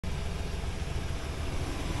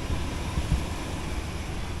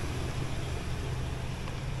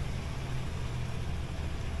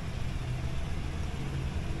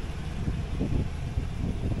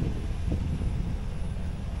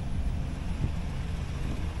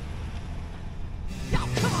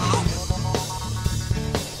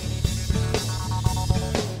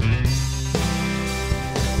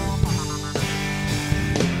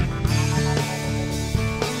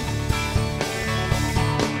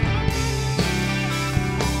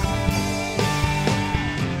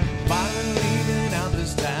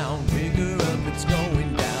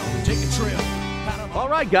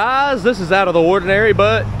Alright guys, this is out of the ordinary,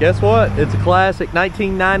 but guess what? It's a classic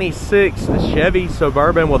 1996 Chevy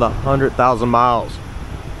Suburban with 100,000 miles.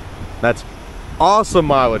 That's awesome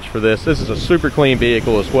mileage for this. This is a super clean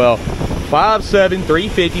vehicle as well. 5.7,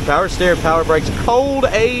 350, power steering, power brakes, cold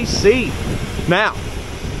AC. Now,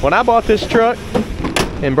 when I bought this truck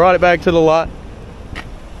and brought it back to the lot,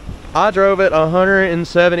 I drove it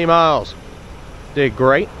 170 miles. Did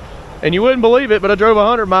great. And you wouldn't believe it, but I drove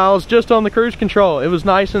 100 miles just on the cruise control. It was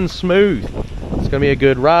nice and smooth. It's gonna be a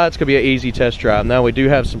good ride. It's gonna be an easy test drive. Now we do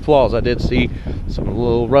have some flaws. I did see some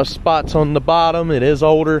little rust spots on the bottom. It is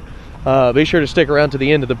older. Be sure to stick around to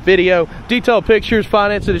the end of the video. Detailed pictures,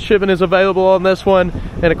 financing and shipping is available on this one.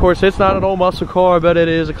 And of course, it's not an old muscle car, but it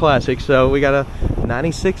is a classic. So we got a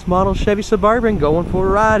 96 model Chevy Suburban going for a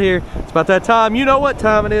ride here. It's about that time. You know what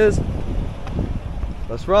time it is.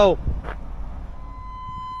 Let's roll.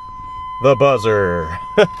 The buzzer.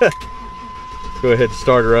 Go ahead and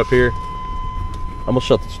start her up here. I'm gonna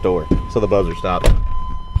shut this door so the buzzer stops.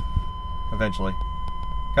 Eventually.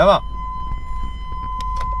 Come on.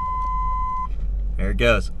 There it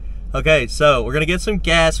goes. Okay, so we're gonna get some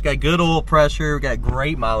gas. We got good oil pressure. We got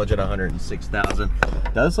great mileage at 106,000.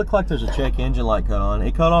 Does look like there's a check engine light cut on.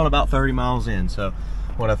 It cut on about 30 miles in. So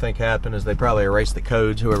what I think happened is they probably erased the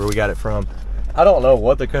codes, whoever we got it from. I don't know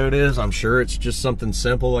what the code is. I'm sure it's just something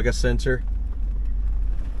simple like a sensor.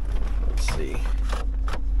 Let's see.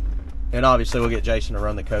 And obviously we'll get Jason to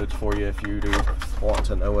run the codes for you if you do want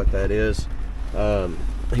to know what that is.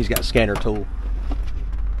 He's got a scanner tool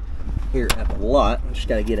here at the lot. I just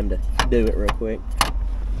got to get him to do it real quick.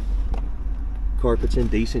 Carpet's in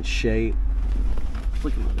decent shape.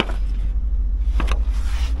 Look at that.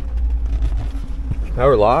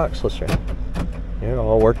 Power locks. Let's try. Yeah,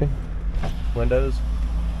 all working. Windows.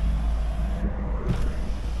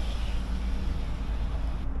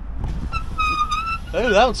 Oh,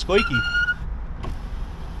 that one's squeaky.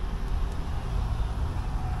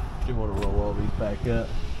 Do want to roll all these back up.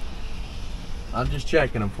 I'm just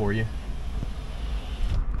checking them for you.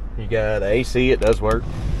 You got AC, it does work.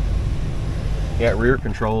 You got rear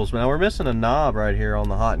controls. Now we're missing a knob right here on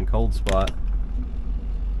the hot and cold spot.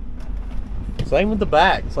 Same with the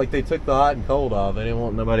back. It's like they took the hot and cold off. They didn't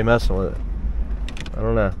want nobody messing with it. I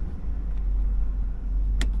don't know.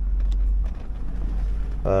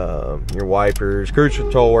 Your wipers, cruise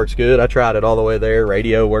control works good. I tried it all the way there.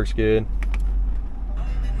 Radio works good.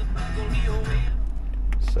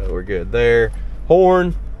 So we're good there.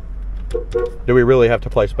 Horn. Do we really have to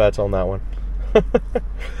place bets on that one?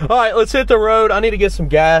 All right, let's hit the road. I need to get some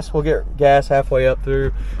gas. We'll get gas halfway up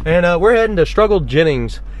through. And we're heading to Struggle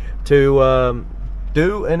Jennings to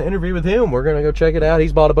do an interview with him. We're gonna go check it out.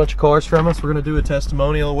 He's bought a bunch of cars from us. We're gonna do a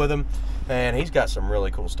testimonial with him, and he's got some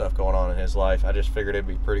really cool stuff going on in his life. I just figured it'd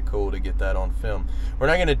be pretty cool to get that on film. We're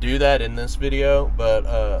not gonna do that in this video, but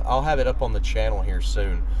I'll have it up on the channel here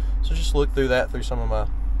soon. So just look through that through some of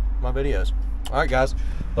my videos. All right, guys,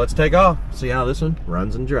 let's take off. See how this one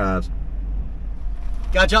runs and drives.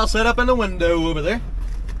 Got y'all set up in the window over there.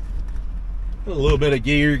 A little bit of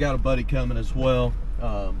gear. Got a buddy coming as well.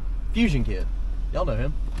 Fusion Kid. Y'all know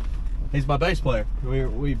him. He's my bass player.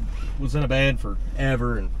 We was in a band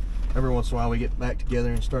forever, and every once in a while we get back together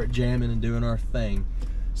and start jamming and doing our thing.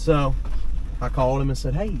 So I called him and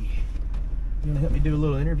said, hey, you gonna help me do a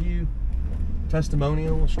little interview,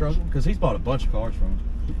 testimonial, Struggle? Because he's bought a bunch of cars from us.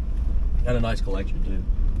 Got a nice collection too.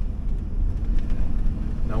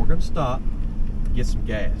 Now we're gonna stop, get some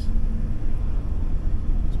gas.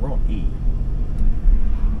 So we're on E.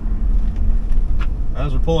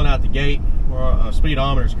 As we're pulling out the gate, our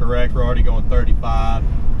speedometer's correct. We're already going 35.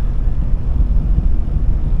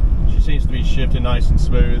 She seems to be shifting nice and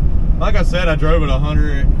smooth. Like I said, I drove it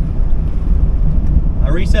 100. I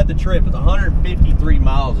reset the trip. It's 153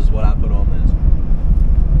 miles is what I put on this.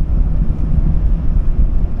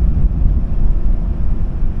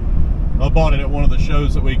 I bought it at one of the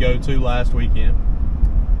shows that we go to last weekend.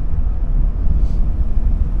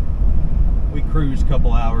 We cruised a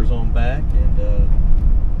couple hours on back, and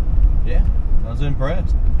yeah, I was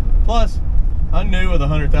impressed. Plus, I knew with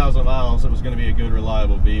 100,000 miles it was going to be a good,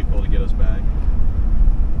 reliable vehicle to get us back.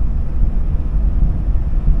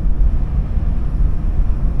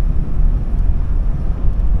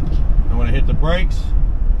 And when I hit the brakes,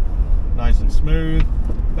 nice and smooth.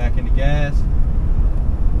 Back into gas.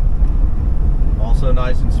 Also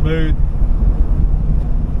nice and smooth.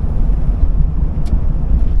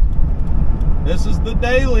 This is the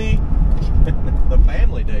daily, the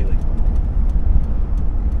family daily.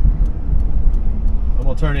 I'm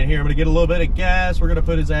gonna turn in here. I'm gonna get a little bit of gas. We're gonna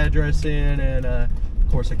put his address in, and of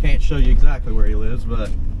course I can't show you exactly where he lives, but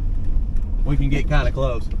we can get kind of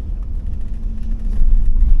close.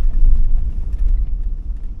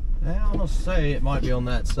 Now I'm gonna say it might be on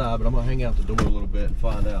that side, but I'm gonna hang out the door a little bit and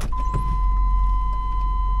find out.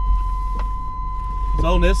 It's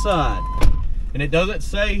on this side, and it doesn't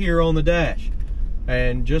say here on the dash.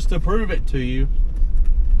 And just to prove it to you,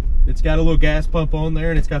 it's got a little gas pump on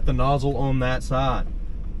there, and it's got the nozzle on that side.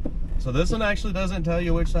 So this one actually doesn't tell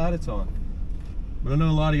you which side it's on. But I know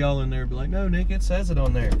a lot of y'all in there be like, no, Nick, it says it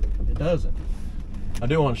on there. It doesn't. I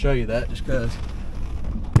do want to show you that just because.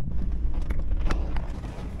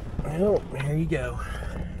 Well, here you go.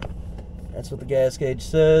 That's what the gas gauge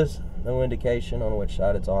says. No indication on which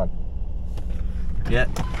side it's on. Yet.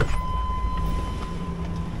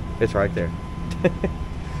 It's right there.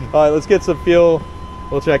 All right, let's get some fuel.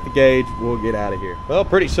 We'll check the gauge. We'll get out of here. Well,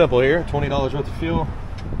 pretty simple here. $20 worth of fuel.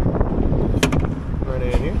 Right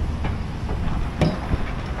in here.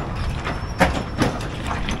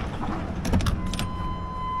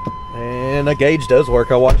 And the gauge does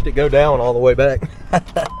work. I watched it go down all the way back.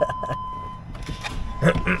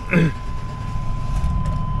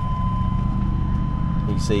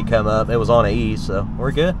 You see come up. It was on an E, so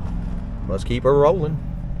we're good. Let's keep her rolling.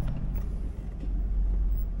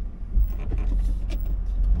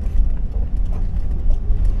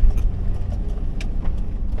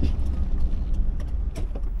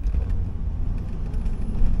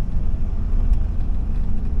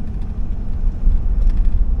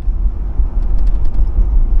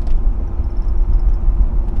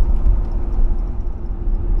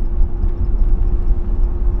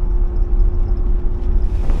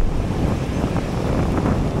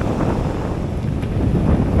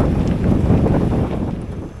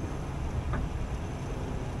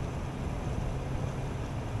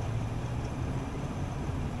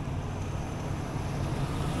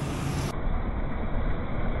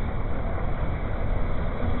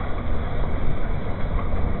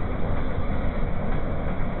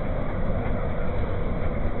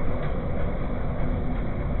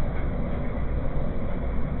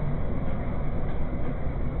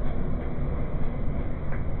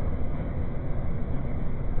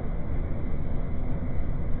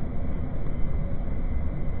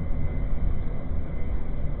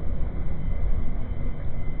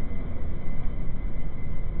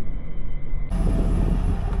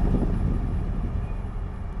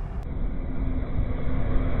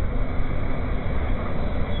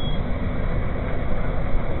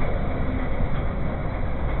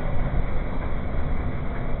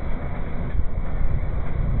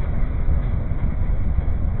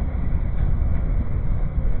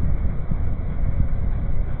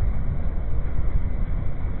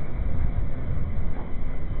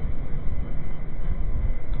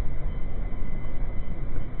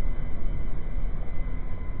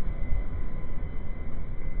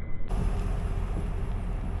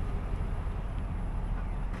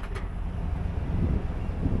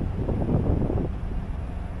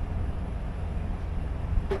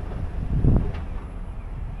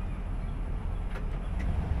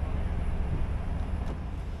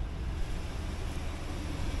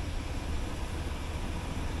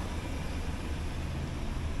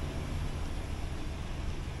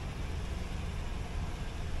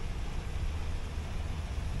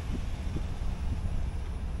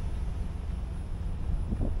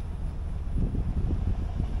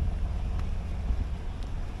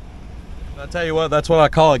 I tell you what, that's what I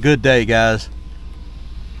call a good day, guys.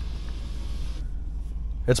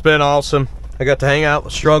 It's been awesome. I got to hang out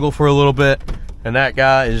with Struggle for a little bit, and that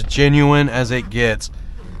guy is genuine as it gets.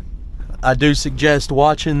 I do suggest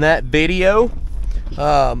watching that video.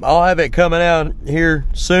 I'll have it coming out here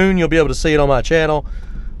soon. You'll be able to see it on my channel.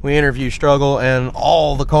 We interview Struggle and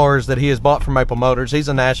all the cars that he has bought from Maple Motors. He's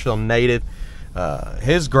a Nashville native.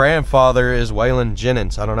 His grandfather is Waylon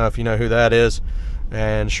Jennings. I don't know if you know who that is.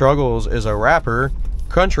 And Struggles is a rapper,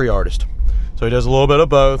 country artist. So he does a little bit of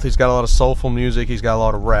both. He's got a lot of soulful music. He's got a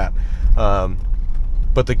lot of rap.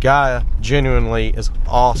 But the guy genuinely is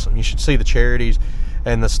awesome. You should see the charities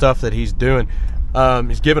and the stuff that he's doing.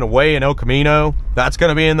 He's giving away an El Camino. That's going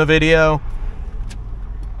to be in the video.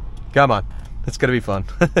 Come on. It's going to be fun.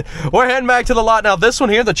 We're heading back to the lot now. This one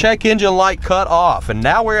here, the check engine light cut off. And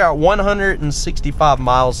now we're at 165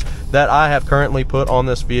 miles that I have currently put on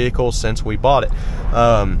this vehicle since we bought it.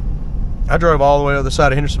 I drove all the way to the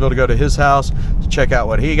side of Hendersonville to go to his house to check out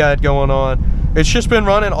what he got going on. It's just been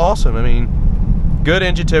running awesome. I mean, good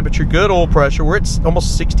engine temperature, good oil pressure. We're at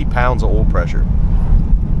almost 60 pounds of oil pressure.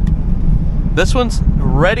 This one's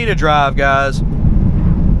ready to drive, guys.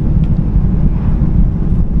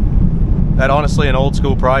 At honestly an old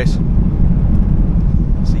school price. So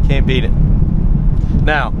you can't beat it.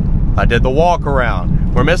 Now, I did the walk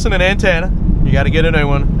around. We're missing an antenna. You got to get a new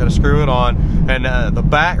one. Got to screw it on. And the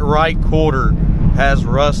back right quarter has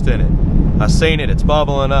rust in it. I've seen it. It's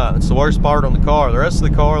bubbling up. It's the worst part on the car. The rest of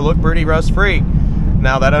the car looked pretty rust-free.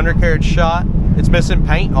 Now that undercarriage shot, it's missing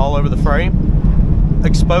paint all over the frame.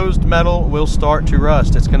 Exposed metal will start to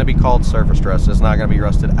rust. It's going to be called surface rust. It's not going to be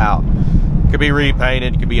rusted out. It could be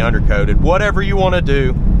repainted. It could be undercoated. Whatever you want to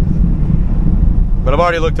do. But I've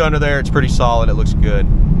already looked under there. It's pretty solid. It looks good.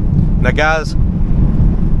 Now, guys,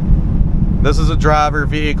 this is a driver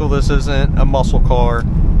vehicle. This isn't a muscle car.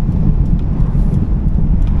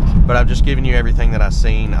 But I'm just giving you everything that I've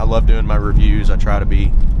seen. I love doing my reviews. I try to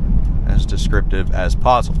be as descriptive as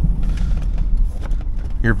possible.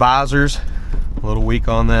 Your visor's a little weak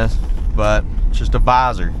on this, but it's just a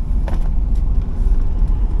visor.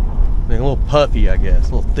 A little puffy, I guess,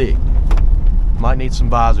 a little thick. Might need some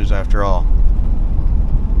visors after all.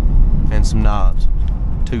 And some knobs,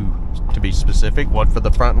 two to be specific, one for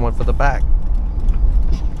the front and one for the back.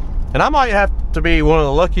 And I might have to be one of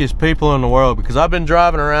the luckiest people in the world, because I've been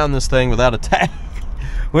driving around this thing without a tach.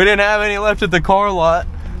 We didn't have any left at the car lot.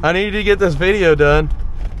 I needed to get this video done,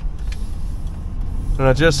 and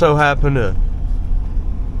I just so happened to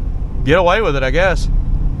get away with it, I guess.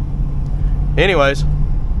 Anyways,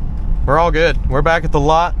 we're all good. We're back at the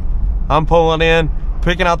lot. I'm pulling in,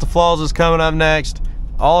 picking out the flaws is coming up next.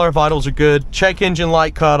 All our vitals are good. Check engine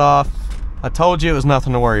light cut off. I told you it was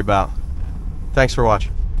nothing to worry about. Thanks for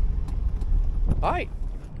watching. All right,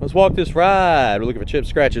 let's walk this ride. We're looking for chips,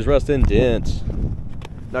 scratches, rust, and dents.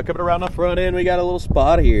 Now coming around the front end, we got a little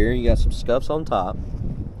spot here. You got some scuffs on top.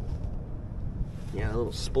 Yeah, a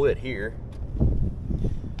little split here.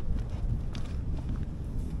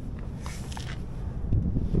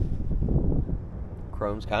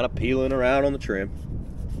 Chrome's kind of peeling around on the trim.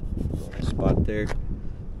 Spot there.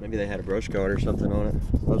 Maybe they had a brush guard or something on it.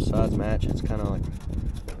 Both sides match. It's kind of like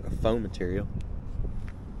a foam material.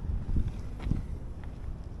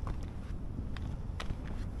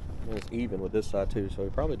 And it's even with this side too, so he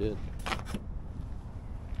probably did.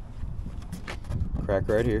 Crack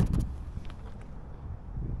right here.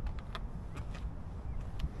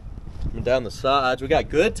 And down the sides, we got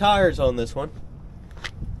good tires on this one.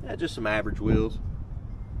 Yeah, just some average wheels.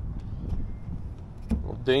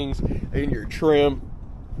 Little dings in your trim.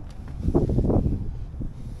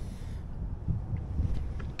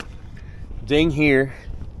 Ding here.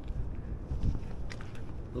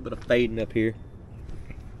 A little bit of fading up here.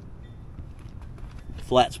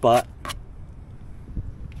 Flat spot.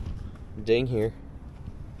 Ding here.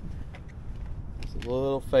 It's a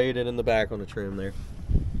little faded in the back on the trim there.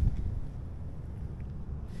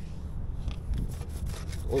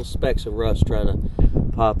 Little specks of rust trying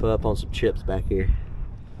to pop up on some chips back here.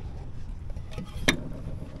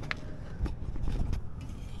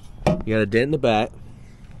 You got a dent in the back.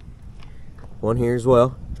 One here as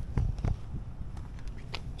well.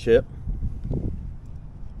 Chip.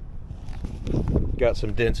 Got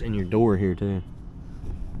some dents in your door here too.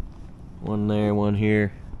 One there, one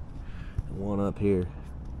here, and one up here.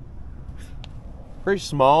 Pretty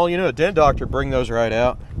small. You know, a dent doctor bring those right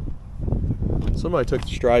out. Somebody took the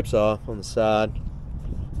stripes off on the side.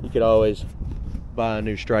 You could always buy a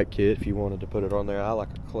new stripe kit if you wanted to put it on there. I like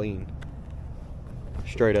a clean,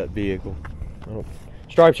 straight up vehicle.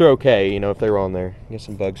 Stripes are okay, you know, if they were on there. Get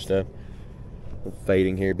some bug stuff.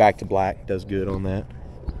 Fading here, back to black, does good on that.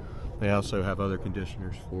 They also have other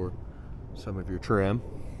conditioners for some of your trim.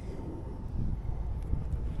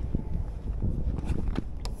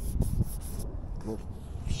 Little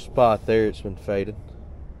spot there, it's been faded.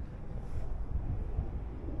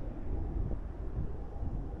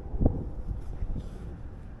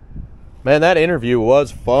 Man, that interview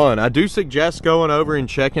was fun. I do suggest going over and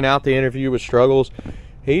checking out the interview with Struggles.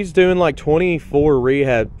 He's doing like 24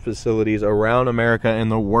 rehab facilities around America in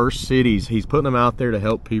the worst cities. He's putting them out there to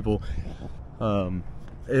help people. It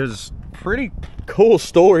was pretty cool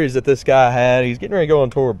stories that this guy had. He's getting ready to go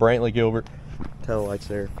on tour with Brantley Gilbert. Tail lights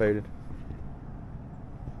there, faded.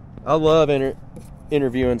 I love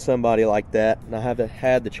interviewing somebody like that. And I haven't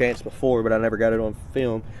had the chance before, but I never got it on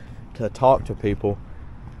film to talk to people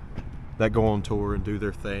that go on tour and do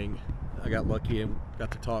their thing. I got lucky and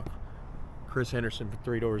got to talk Chris Henderson from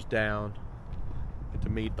 3 Doors Down, get to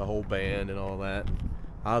meet the whole band and all that.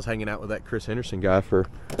 I was hanging out with that Chris Henderson guy for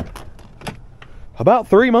about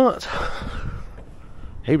 3 months.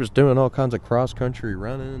 He was doing all kinds of cross-country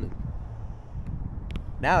running.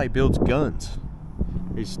 Now he builds guns.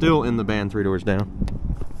 He's still in the band 3 Doors Down.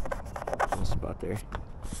 Little spot there.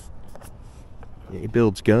 Yeah, he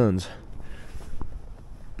builds guns.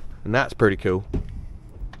 And that's pretty cool.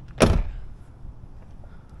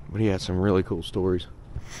 But he had some really cool stories.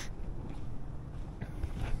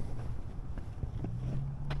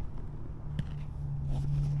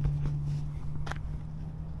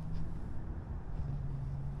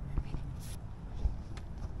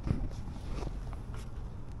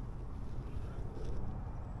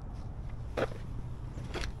 A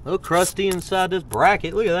little crusty inside this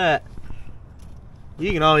bracket. Look at that.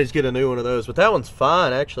 You can always get a new one of those, but that one's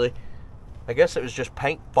fine, actually. I guess it was just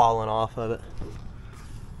paint falling off of it.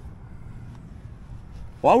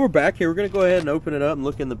 While we're back here, we're going to go ahead and open it up and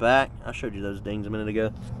look in the back. I showed you those dings a minute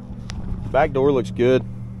ago. Back door looks good.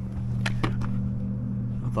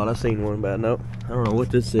 I thought I seen one, but nope. I don't know what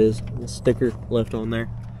this is. The sticker left on there.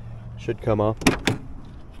 Should come off.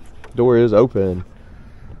 Door is open.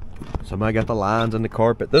 Somebody got the lines in the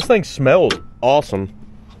carpet. This thing smells awesome.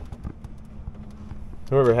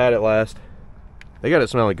 Whoever had it last, they got it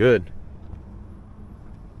smelling good.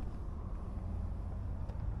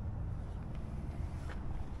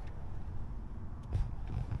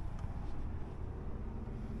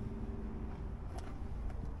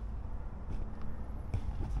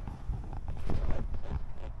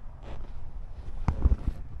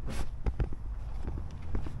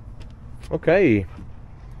 Okay.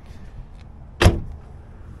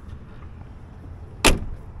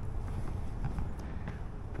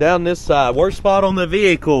 Down this side, worst spot on the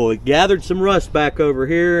vehicle. It gathered some rust back over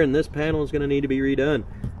here, and this panel is going to need to be redone.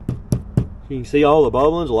 You can see all the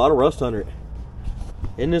bubblings, a lot of rust under it.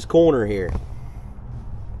 In this corner here,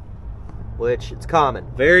 which it's common,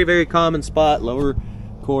 very, very common spot, lower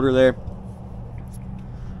quarter there.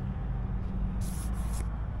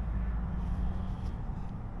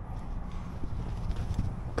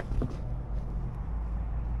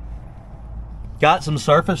 Got some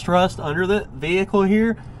surface rust under the vehicle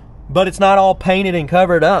here, but it's not all painted and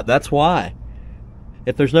covered up. That's why.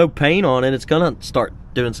 If there's no paint on it, it's gonna start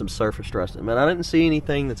doing some surface rusting. Man, I didn't see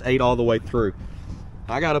anything that's ate all the way through.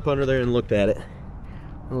 I got up under there and looked at it.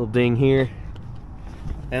 A little ding here.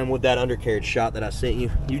 And with that undercarriage shot that I sent you,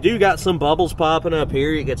 you do got some bubbles popping up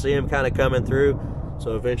here. You can see them kind of coming through.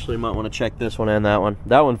 So eventually you might want to check this one and that one.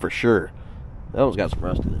 That one for sure. That one's got some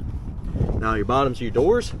rust in it. Now your bottoms of your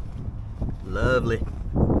doors. Lovely.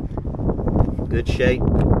 Good shape.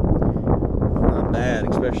 Not bad,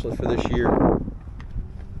 especially for this year.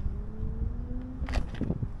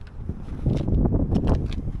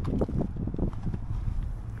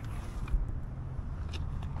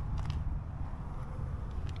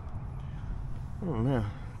 I don't know.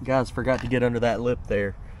 Guys forgot to get under that lip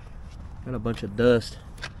there. Got a bunch of dust.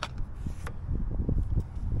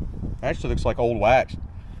 Actually looks like old wax.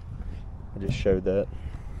 I just showed that.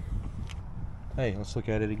 Hey, let's look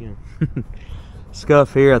at it again.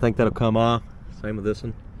 Scuff here, I think that'll come off. Same with this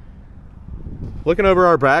one. Looking over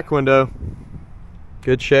our back window,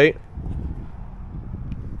 good shape.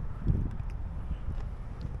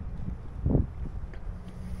 A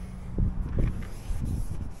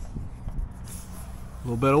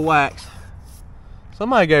little bit of wax.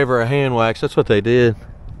 Somebody gave her a hand wax, that's what they did.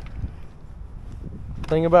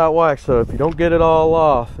 Thing about wax though, if you don't get it all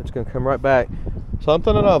off, it's gonna come right back.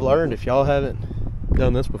 Something that I've learned, if y'all haven't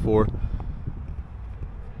done this before,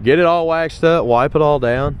 get it all waxed up, wipe it all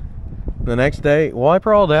down. The next day, wipe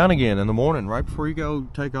her all down again in the morning, right before you go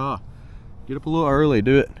take off. Get up a little early,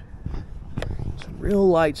 do it. Some real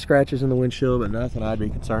light scratches in the windshield, but nothing I'd be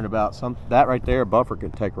concerned about. That right there, a buffer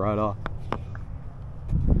could take right off.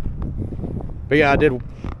 But yeah, I did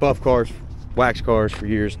buff cars, wax cars for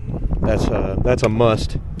years. That's a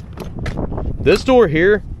must. This door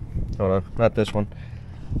here, hold on, not this one.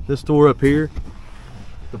 This door up here,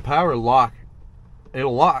 the power lock,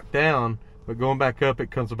 it'll lock down, but going back up, it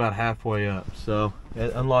comes about halfway up. So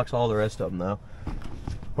it unlocks all the rest of them though.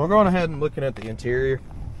 We're going ahead and looking at the interior.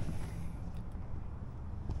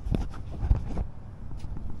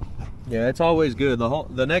 Yeah, it's always good.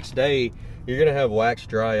 The next day, you're gonna have wax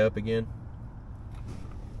dry up again.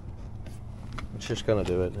 It's just gonna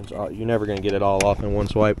do it. You're never gonna get it all off in one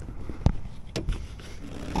swipe.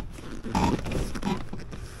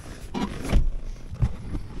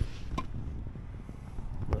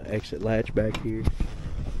 Exit latch back here.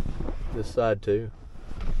 This side too.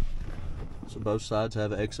 So both sides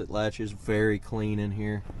have exit latches. Very clean in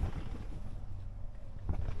here.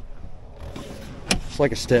 It's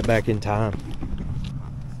like a step back in time.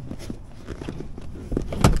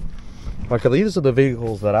 Like these are the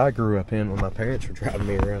vehicles that I grew up in when my parents were driving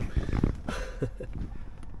me around.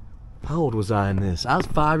 How old was I in this? I was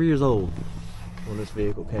 5 years old when this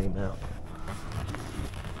vehicle came out.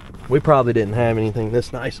 We probably didn't have anything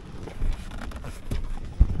this nice.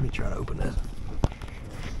 Let me try to open this.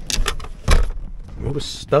 it was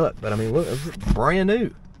stuck, but I mean, look, it was brand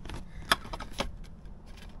new.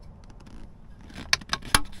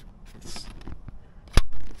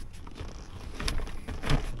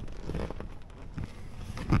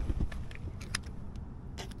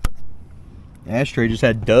 Ashtray just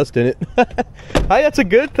had dust in it. Hey, that's a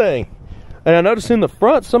good thing. And I noticed in the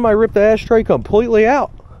front, somebody ripped the ashtray completely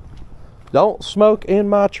out. Don't smoke in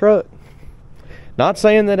my truck. Not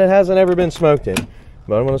saying that it hasn't ever been smoked in,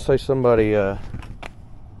 but I'm going to say somebody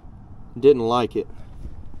didn't like it.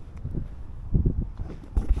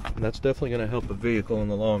 And that's definitely going to help a vehicle in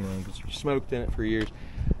the long run, because if you smoked in it for years,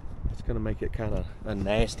 it's going to make it kind of a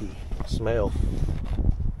nasty smell.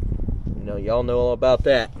 You know, y'all know all about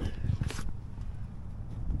that.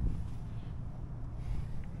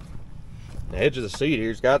 The edge of the seat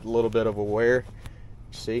here's got a little bit of a wear.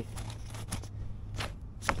 See?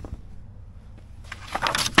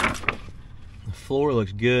 The floor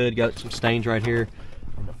looks good. Got some stains right here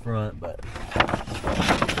in the front, but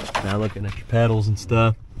now looking at your pedals and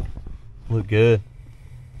stuff, look good.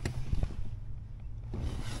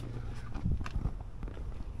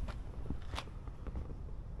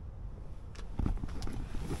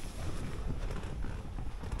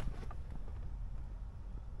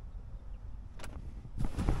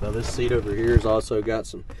 Now this seat over here has also got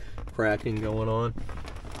some cracking going on.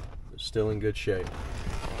 It's still in good shape.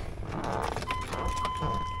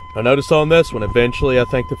 I noticed on this one, eventually I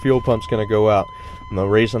think the fuel pump's going to go out. And the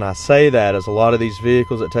reason I say that is a lot of these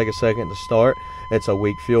vehicles that take a second to start, it's a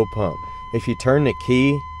weak fuel pump. If you turn the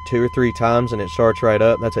key 2 or 3 times and it starts right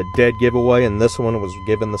up, that's a dead giveaway, and this one was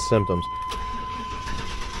given the symptoms.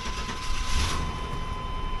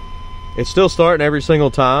 It's still starting every single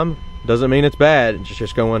time. Doesn't mean it's bad, it's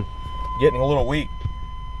just getting a little weak.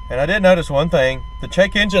 And I did notice one thing, the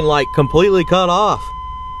check engine light completely cut off.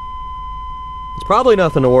 It's probably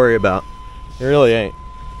nothing to worry about. It really ain't.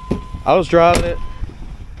 I was driving it,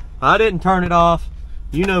 I didn't turn it off.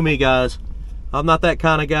 You know me, guys, I'm not that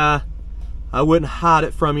kind of guy. I wouldn't hide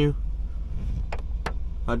it from you.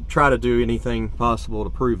 I'd try to do anything possible to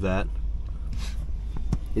prove that.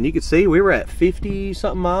 And you can see we were at 50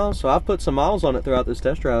 something miles, so I've put some miles on it throughout this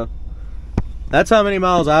test drive. That's how many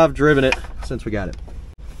miles I've driven it since we got it.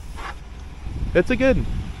 It's a good one.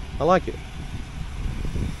 I like it.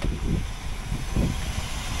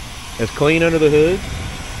 It's clean under the hood.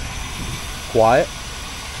 Quiet.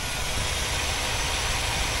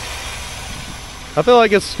 I feel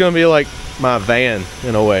like it's gonna be like my van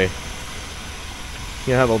in a way.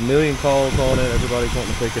 You have a million calls on it, everybody's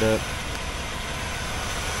wanting to pick it up.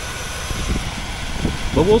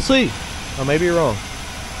 But we'll see. I may be wrong.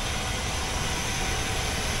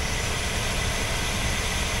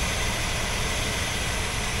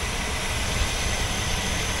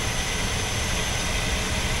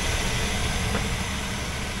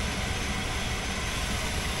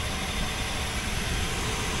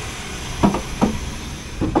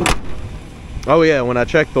 Oh yeah, when I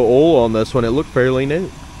checked the oil on this one, it looked fairly new.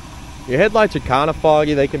 Your headlights are kind of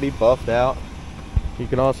foggy, they can be buffed out. You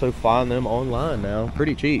can also find them online now,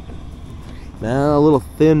 pretty cheap. Now a little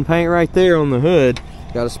thin paint right there on the hood.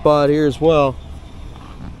 Got a spot here as well.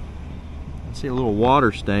 I see a little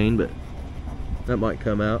water stain, but that might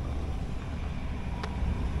come out.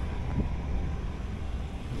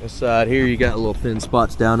 This side here, you got little thin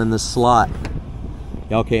spots down in this slot.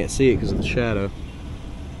 Y'all can't see it because of the shadow,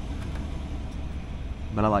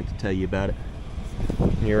 but I like to tell you about it.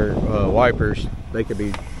 Your wipers, they could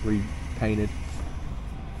be repainted.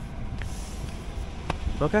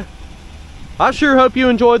 Okay. I sure hope you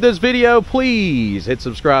enjoyed this video. Please hit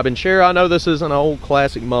subscribe and share. I know this is an old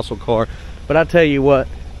classic muscle car, but I tell you what,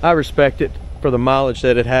 I respect it for the mileage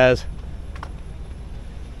that it has,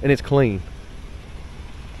 and it's clean.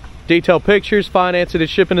 Detailed pictures, financing and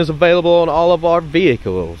shipping is available on all of our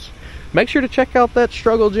vehicles. Make sure to check out that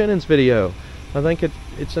Struggle Jennings video. I think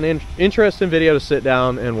it's an interesting video to sit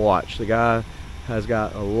down and watch. The guy has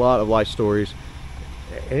got a lot of life stories,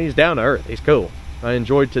 and he's down to earth. He's cool. I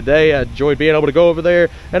enjoyed today. I enjoyed being able to go over there,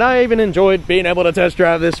 and I even enjoyed being able to test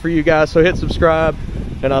drive this for you guys. So hit subscribe,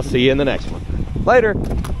 and I'll see you in the next one. Later.